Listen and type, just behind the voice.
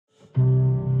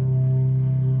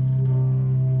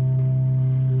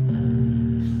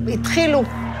התחילו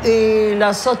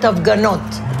לעשות הפגנות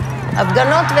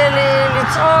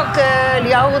ולצעוק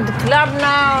ליהוד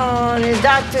קלבנה,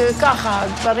 נדעת ככה,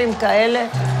 דברים כאלה,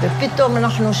 ופתאום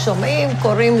אנחנו שומעים,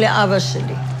 קוראים לאבא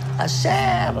שלי.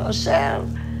 אשר,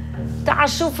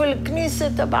 תעשוף אל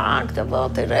כנסת הבאה, תבוא,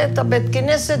 תראה את הבית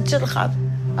כנסת שלך.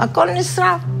 הכל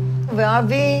נשרף.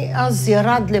 ואבי אז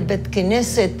ירד לבית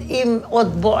כנסת עם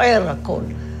עוד בוער הכל.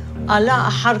 עלה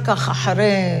אחר כך,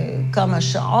 אחרי כמה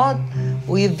שעות,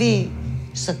 הוא הביא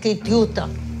שקית יוטה.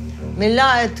 מילא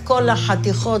את כל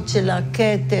החתיכות של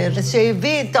הכתר,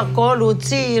 שהביא את הכל, הוא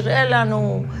יראה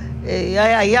לנו,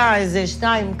 היה איזה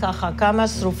 2 ככה, כמה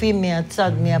שרופים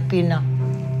מהצד, מהפינה.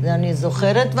 זה אני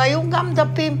זוכרת, והיו גם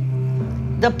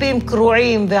דפים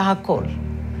קרועים והכל.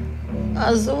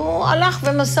 אז הוא הלך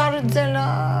ומסר את זה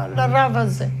לרב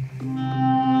הזה.